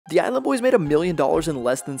The Island Boys made $1 million in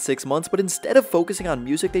less than 6 months, but instead of focusing on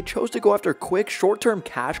music, they chose to go after quick, short-term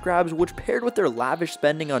cash grabs, which paired with their lavish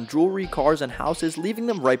spending on jewelry, cars, and houses, leaving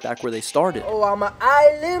them right back where they started. Oh, I'm an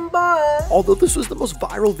island boy. Although this was the most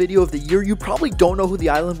viral video of the year, you probably don't know who the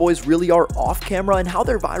Island Boys really are off camera and how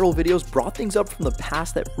their viral videos brought things up from the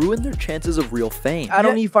past that ruined their chances of real fame. I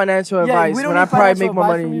don't need financial advice we don't when I need probably financial make more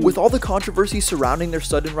advice money from than you. you. With all the controversy surrounding their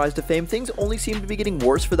sudden rise to fame, things only seem to be getting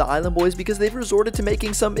worse for the Island Boys because they've resorted to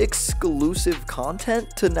making some exclusive content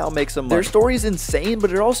to now make some money. Their story is insane,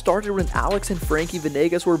 but it all started when Alex and Frankie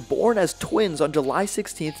Venegas were born as twins on July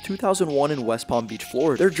 16th, 2001 in West Palm Beach,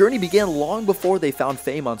 Florida. Their journey began long before they found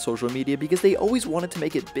fame on social media because they always wanted to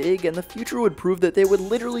make it big, and the future would prove that they would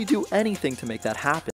literally do anything to make that happen.